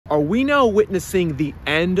we now witnessing the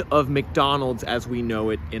end of McDonald's as we know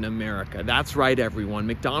it in America? That's right, everyone.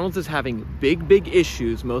 McDonald's is having big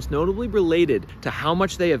issues, most notably related to how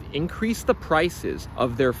much they have increased the prices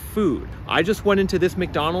of their food. I just went into this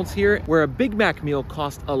McDonald's here where a Big Mac meal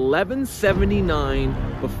cost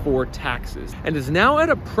 $11.79 before taxes and is now at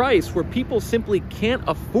a price where people simply can't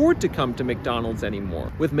afford to come to McDonald's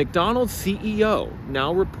anymore, with McDonald's CEO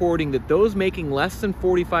now reporting that those making less than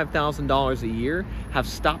 $45,000 a year have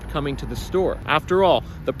stopped coming to the store. After all,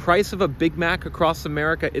 the price of a Big Mac across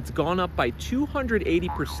America, it's gone up by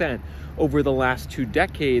 280% over the last 2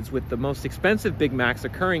 decades, with the most expensive Big Macs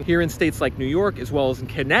occurring here in states like New York as well as in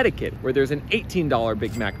Connecticut, where there's an $18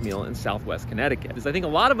 Big Mac meal in Southwest Connecticut. Because I think a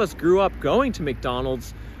lot of us grew up going to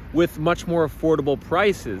McDonald's with much more affordable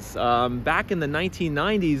prices. Back in the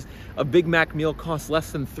 1990s, a Big Mac meal cost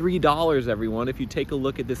less than $3, everyone. If you take a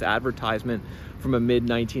look at this advertisement from a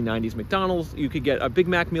mid-1990s McDonald's, you could get a Big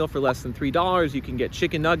Mac meal for less than $3. You can get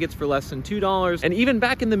chicken nuggets for less than $2. And even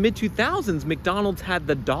back in the mid-2000s, McDonald's had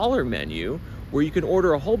the dollar menu, where you can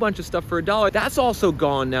order a whole bunch of stuff for $1. That's also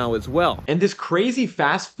gone now as well. And this crazy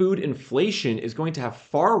fast food inflation is going to have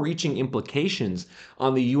far-reaching implications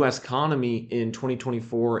on the US economy in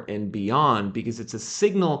 2024 and beyond, because it's a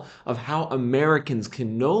signal of how Americans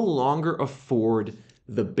can no longer afford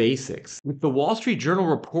the basics. With the Wall Street Journal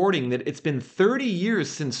reporting that it's been 30 years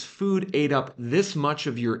since food ate up this much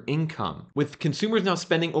of your income, with consumers now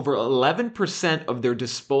spending over 11% of their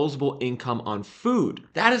disposable income on food.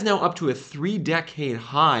 That is now up to a 3-decade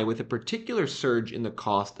high, with a particular surge in the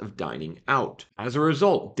cost of dining out. As a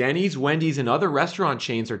result, Denny's, Wendy's, and other restaurant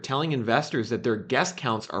chains are telling investors that their guest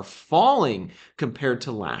counts are falling compared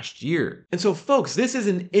to last year. And so folks, this is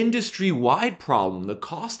an industry-wide problem. The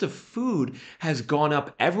cost of food has gone up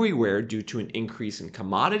everywhere due to an increase in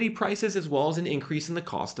commodity prices as well as an increase in the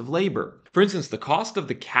cost of labor. For instance, the cost of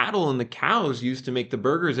the cattle and the cows used to make the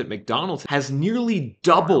burgers at McDonald's has nearly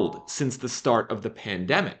doubled since the start of the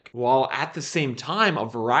pandemic, while at the same time a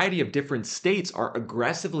variety of different states are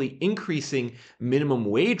aggressively increasing minimum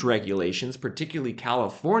wage regulations, particularly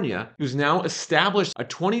California, who's now established a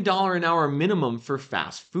 $20 an hour minimum for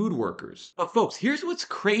fast food workers. But folks, here's what's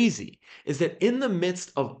crazy, is that in the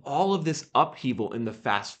midst of all of this upheaval in the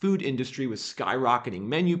fast food industry, with skyrocketing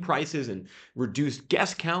menu prices and reduced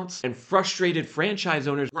guest counts and frustrated franchise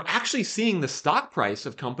owners, we're actually seeing the stock price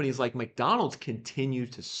of companies like McDonald's continue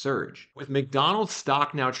to surge, with McDonald's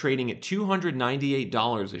stock now trading at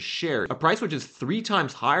 $298 a share, a price which is 3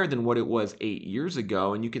 times higher than what it was 8 years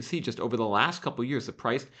ago. And you can see just over the last couple years, the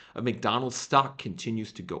price of McDonald's stock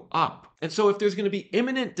continues to go up. And so if there's going to be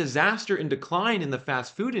imminent disaster and decline in the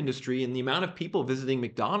fast food industry, and the amount of people visiting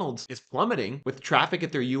McDonald's is plummeting, with traffic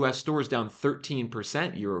at their US stores down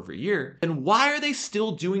 13% year over year, then why are they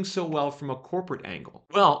still doing so well from a corporate angle?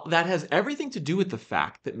 Well, that has everything to do with the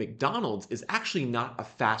fact that McDonald's is actually not a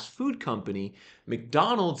fast food company.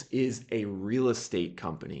 McDonald's is a real estate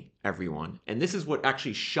company, everyone. And this is what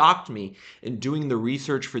actually shocked me in doing the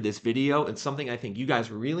research for this video, and something I think you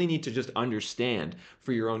guys really need to just understand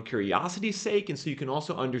for your own curiosity's sake, and so you can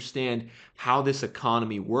also understand how this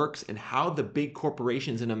economy works and how the big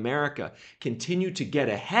corporations in America continue to get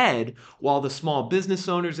ahead while the small business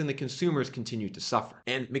owners and the consumers continue to suffer.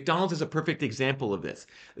 And McDonald's is a perfect example of this.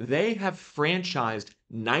 They have franchised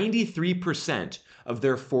 93% of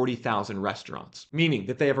their 40,000 restaurants, meaning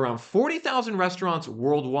that they have around 40,000 restaurants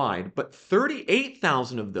worldwide, but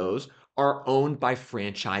 38,000 of those are owned by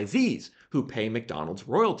franchisees who pay McDonald's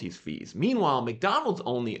royalties fees. Meanwhile, McDonald's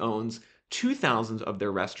only owns 2,000 of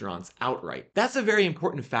their restaurants outright. That's a very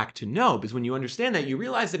important fact to know, because when you understand that, you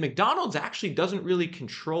realize that McDonald's actually doesn't really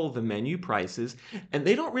control the menu prices, and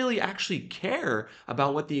they don't really actually care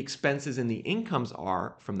about what the expenses and the incomes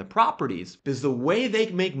are from the properties, because the way they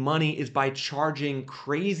make money is by charging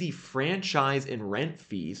crazy franchise and rent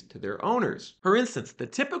fees to their owners. For instance, the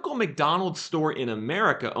typical McDonald's store in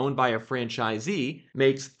America owned by a franchisee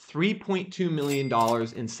makes $3.2 million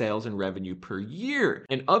in sales and revenue per year.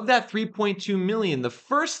 And of that $3.2 million, the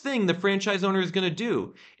first thing the franchise owner is going to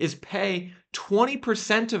do is pay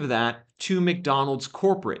 20% of that to McDonald's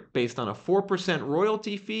corporate, based on a 4%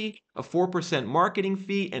 royalty fee, a 4% marketing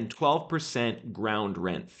fee, and 12% ground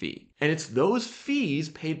rent fee. And it's those fees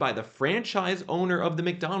paid by the franchise owner of the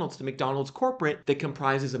McDonald's to McDonald's corporate that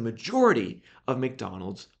comprises a majority of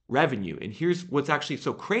McDonald's revenue. And here's what's actually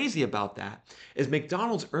so crazy about that is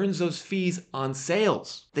McDonald's earns those fees on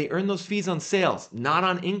sales. They earn those fees on sales, not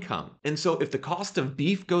on income. And so if the cost of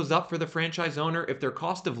beef goes up for the franchise owner, if their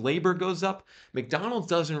cost of labor goes up, McDonald's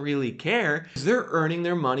doesn't really care. They're earning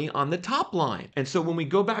their money on the top line. And so when we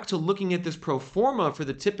go back to looking at this pro forma for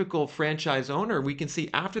the typical franchise owner, we can see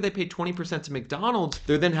after they pay 20% to McDonald's,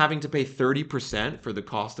 they're then having to pay 30% for the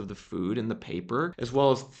cost of the food and the paper, as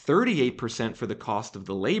well as 38% for the cost of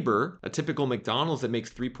the labor. A typical McDonald's that makes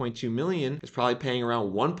 $3.2 million is probably paying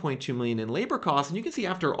around $1.2 million in labor costs. And you can see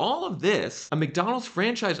after all of this, a McDonald's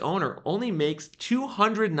franchise owner only makes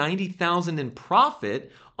 $290,000 in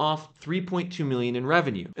profit off $3.2 million in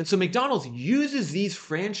revenue. And so McDonald's uses these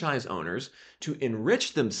franchise owners to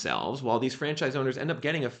enrich themselves, while these franchise owners end up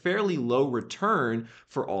getting a fairly low return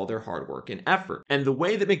for all their hard work and effort. And the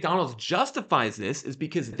way that McDonald's justifies this is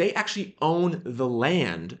because they actually own the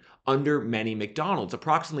land under many McDonald's.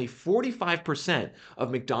 Approximately 45%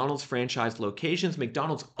 of McDonald's franchise locations,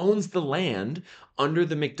 McDonald's owns the land under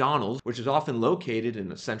the McDonald's, which is often located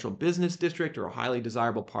in a central business district or a highly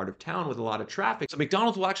desirable part of town with a lot of traffic. So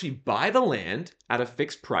McDonald's will actually buy the land at a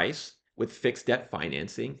fixed price with fixed debt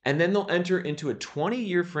financing, and then they'll enter into a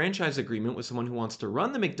 20-year franchise agreement with someone who wants to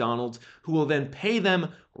run the McDonald's, who will then pay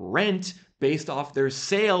them rent based off their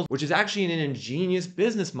sales, which is actually an ingenious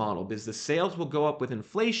business model because the sales will go up with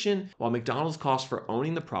inflation while McDonald's costs for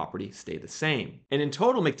owning the property stay the same. And in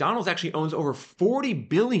total, McDonald's actually owns over $40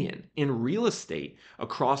 billion in real estate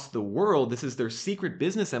across the world. This is their secret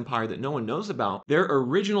business empire that no one knows about. Their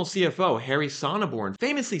original CFO, Harry Sonneborn,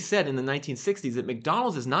 famously said in the 1960s that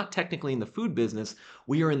McDonald's is not technically in the food business,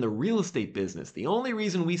 we are in the real estate business. The only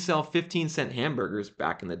reason we sell 15-cent hamburgers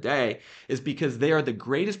back in the day is because they are the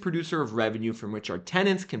greatest producer of revenue from which our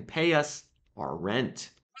tenants can pay us our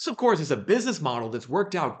rent. This, of course, is a business model that's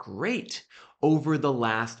worked out great over the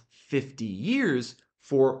last 50 years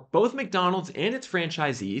for both McDonald's and its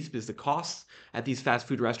franchisees because the costs at these fast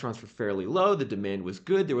food restaurants were fairly low, the demand was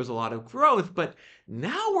good, there was a lot of growth, but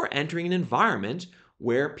now we're entering an environment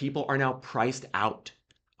where people are now priced out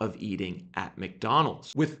of eating at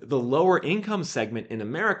McDonald's. With the lower income segment in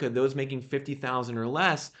America, those making $50,000 or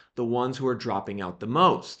less, the ones who are dropping out the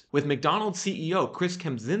most. With McDonald's CEO Chris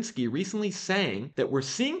Kempczynski recently saying that we're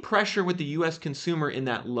seeing pressure with the US consumer in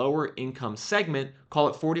that lower income segment, call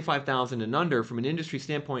it $45,000 and under. From an industry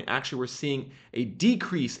standpoint, actually we're seeing a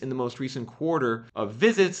decrease in the most recent quarter of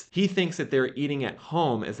visits. He thinks that they're eating at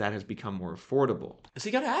home as that has become more affordable. So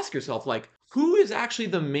you got to ask yourself, like, who is actually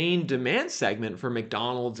the main demand segment for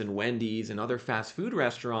McDonald's and Wendy's and other fast food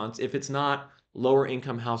restaurants if it's not lower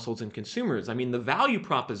income households and consumers? I mean, the value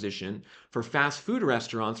proposition for fast food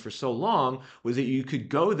restaurants for so long was that you could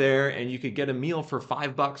go there and you could get a meal for $5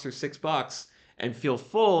 or $6 and feel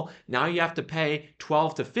full. Now you have to pay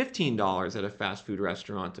 $12 to $15 at a fast food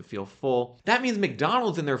restaurant to feel full. That means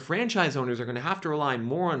McDonald's and their franchise owners are going to have to rely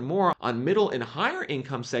more and more on middle and higher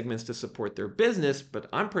income segments to support their business. But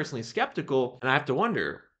I'm personally skeptical, and I have to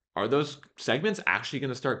wonder, are those segments actually going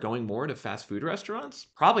to start going more to fast food restaurants?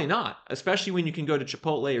 Probably not, especially when you can go to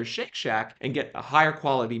Chipotle or Shake Shack and get a higher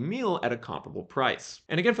quality meal at a comparable price.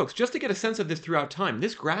 And again, folks, just to get a sense of this throughout time,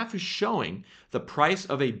 this graph is showing the price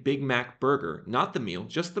of a Big Mac burger, not the meal,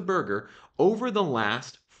 just the burger, over the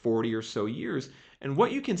last 40 or so years. And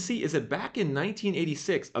what you can see is that back in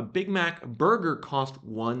 1986, a Big Mac burger cost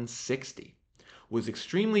 $1.60. Was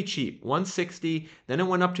extremely cheap, $1.60, then it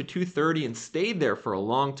went up to $2.30 and stayed there for a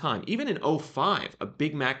long time. Even in 2005, a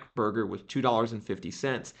Big Mac burger was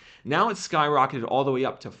 $2.50. Now it's skyrocketed all the way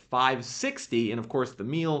up to $5.60, and of course the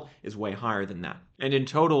meal is way higher than that. And in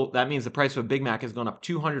total, that means the price of a Big Mac has gone up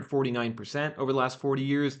 249% over the last 40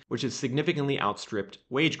 years, which has significantly outstripped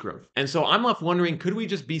wage growth. And so I'm left wondering, could we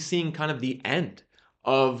just be seeing kind of the end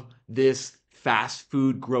of this fast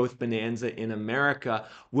food growth bonanza in America?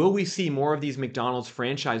 Will we see more of these McDonald's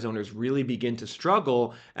franchise owners really begin to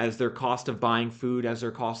struggle as their cost of buying food, as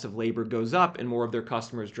their cost of labor goes up and more of their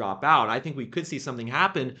customers drop out? I think we could see something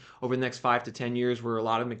happen over the next 5 to 10 years where a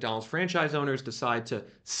lot of McDonald's franchise owners decide to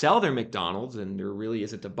sell their McDonald's and there really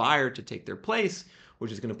isn't a buyer to take their place,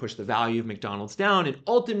 which is going to push the value of McDonald's down and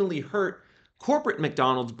ultimately hurt corporate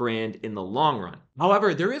McDonald's brand in the long run.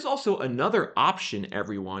 However, there is also another option,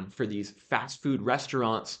 everyone, for these fast food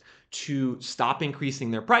restaurants to stop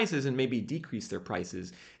increasing their prices and maybe decrease their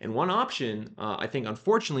prices. And one option, I think,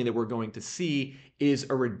 unfortunately, that we're going to see is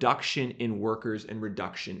a reduction in workers and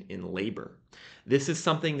reduction in labor. This is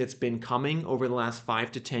something that's been coming over the last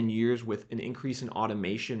 5 to 10 years with an increase in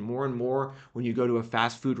automation. More and more, when you go to a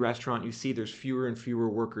fast food restaurant, you see there's fewer and fewer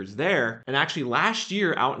workers there. And actually, last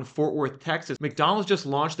year out in Fort Worth, Texas, McDonald's just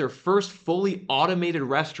launched their first fully automated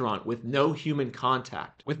restaurant with no human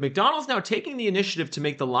contact. With McDonald's now taking the initiative to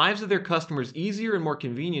make the lives of their customers easier and more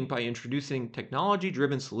convenient by introducing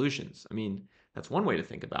technology-driven solutions. I mean, that's one way to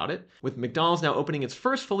think about it. With McDonald's now opening its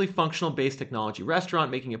first fully functional base technology restaurant,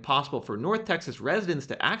 making it possible for North Texas residents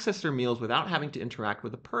to access their meals without having to interact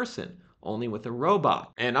with a person, only with a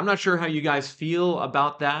robot. And I'm not sure how you guys feel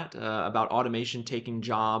about that, about automation taking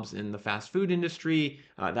jobs in the fast food industry.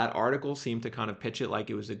 That article seemed to kind of pitch it like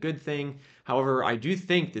it was a good thing. However, I do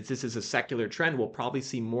think that this is a secular trend we'll probably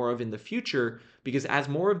see more of in the future, because as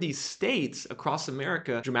more of these states across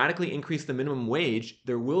America dramatically increase the minimum wage,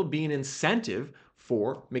 there will be an incentive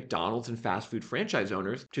for McDonald's and fast food franchise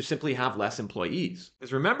owners to simply have less employees.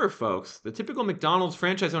 Because remember, folks, the typical McDonald's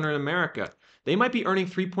franchise owner in America, they might be earning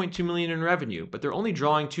 $3.2 million in revenue, but they're only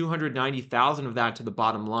drawing $290,000 of that to the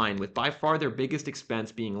bottom line, with by far their biggest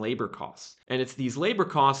expense being labor costs. And it's these labor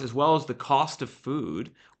costs, as well as the cost of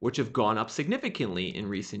food, which have gone up significantly in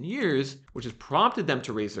recent years, which has prompted them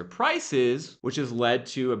to raise their prices, which has led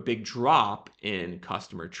to a big drop in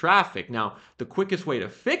customer traffic. Now, the quickest way to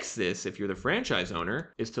fix this, if you're the franchise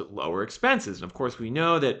owner, is to lower expenses. And of course, we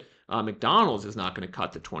know that McDonald's is not going to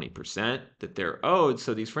cut the 20% that they're owed,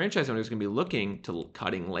 so these franchise owners are going to be looking to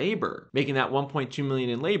cutting labor, making that 1.2 million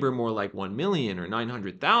in labor more like 1 million or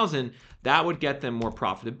 900,000. That would get them more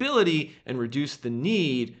profitability and reduce the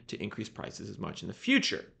need to increase prices as much in the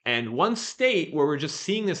future. And one state where we're just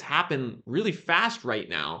seeing this happen really fast right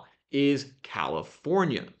now is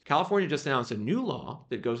California. California just announced a new law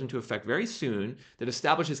that goes into effect very soon that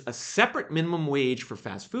establishes a separate minimum wage for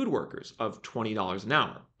fast food workers of $20 an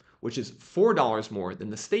hour, which is $4 more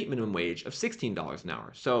than the state minimum wage of $16 an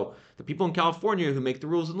hour. So the people in California who make the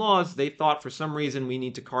rules and laws, they thought for some reason we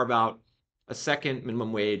need to carve out a second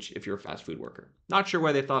minimum wage if you're a fast food worker. Not sure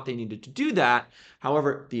why they thought they needed to do that.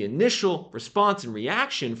 However, the initial response and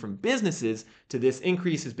reaction from businesses to this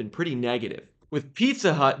increase has been pretty negative, with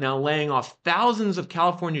Pizza Hut now laying off thousands of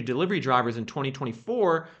California delivery drivers in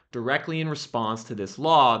 2024 directly in response to this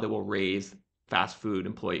law that will raise fast food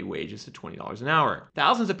employee wages to $20 an hour.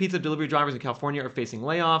 Thousands of pizza delivery drivers in California are facing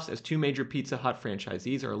layoffs as two major Pizza Hut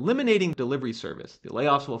franchisees are eliminating delivery service. The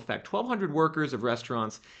layoffs will affect 1,200 workers of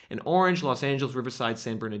restaurants in Orange, Los Angeles, Riverside,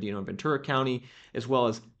 San Bernardino, and Ventura County, as well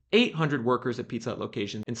as 800 workers at Pizza Hut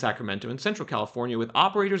locations in Sacramento and Central California, with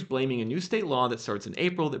operators blaming a new state law that starts in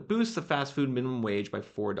April that boosts the fast food minimum wage by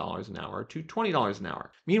 $4 an hour to $20 an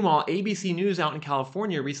hour. Meanwhile, ABC News out in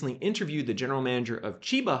California recently interviewed the general manager of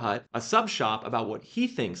Chiba Hut, a sub shop, about what he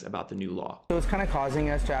thinks about the new law. So it's kind of causing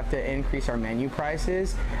us to have to increase our menu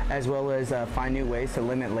prices, as well as find new ways to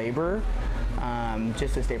limit labor,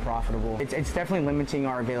 just to stay profitable. It's definitely limiting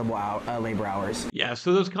our available labor hours. Yeah,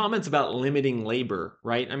 so those comments about limiting labor,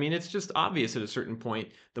 right? I mean, it's just obvious at a certain point,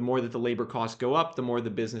 the more that the labor costs go up, the more the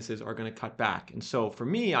businesses are going to cut back. And so for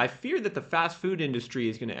me, I fear that the fast food industry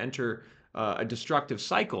is going to enter a destructive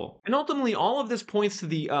cycle. And ultimately, all of this points to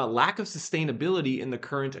the lack of sustainability in the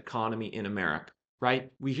current economy in America.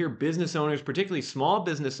 Right? We hear business owners, particularly small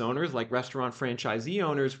business owners like restaurant franchisee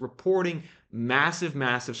owners, reporting massive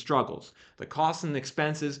struggles. The costs and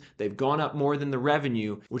expenses, they've gone up more than the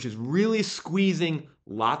revenue, which is really squeezing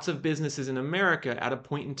lots of businesses in America at a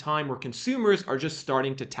point in time where consumers are just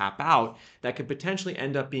starting to tap out. That could potentially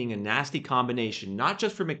end up being a nasty combination, not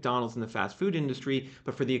just for McDonald's and the fast food industry,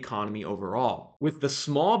 but for the economy overall. With the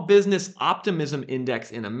Small Business Optimism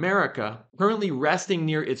Index in America currently resting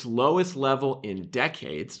near its lowest level in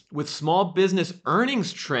decades, with small business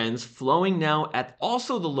earnings trends flowing now at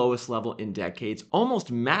also the lowest level in decades, almost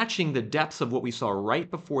matching the depths of what we saw right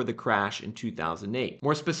before the crash in 2008.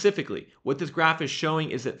 More specifically, what this graph is showing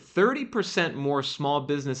is that 30% more small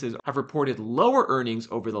businesses have reported lower earnings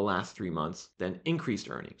over the last 3 months than increased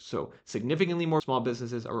earnings. So significantly more small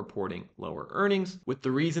businesses are reporting lower earnings, with the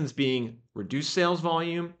reasons being reduced sales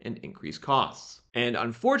volume and increased costs. And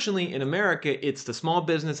unfortunately, in America, it's the small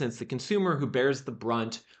business and it's the consumer who bears the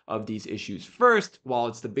brunt of these issues first, while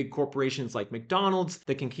it's the big corporations like McDonald's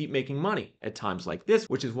that can keep making money at times like this,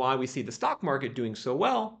 which is why we see the stock market doing so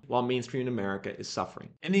well while mainstream America is suffering.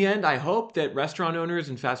 In the end, I hope that restaurant owners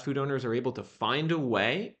and fast food owners are able to find a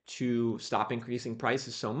way to stop increasing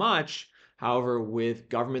prices so much. However, with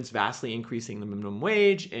governments vastly increasing the minimum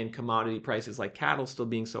wage and commodity prices like cattle still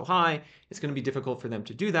being so high, it's going to be difficult for them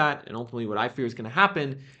to do that. And ultimately, what I fear is going to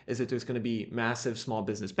happen is that there's going to be massive small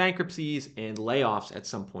business bankruptcies and layoffs at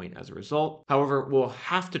some point as a result. However, we'll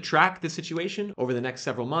have to track the situation over the next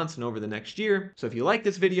several months and over the next year. So if you like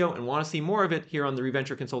this video and want to see more of it here on the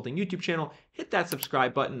Reventure Consulting YouTube channel, hit that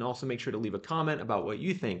subscribe button and also make sure to leave a comment about what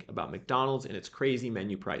you think about McDonald's and its crazy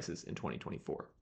menu prices in 2024.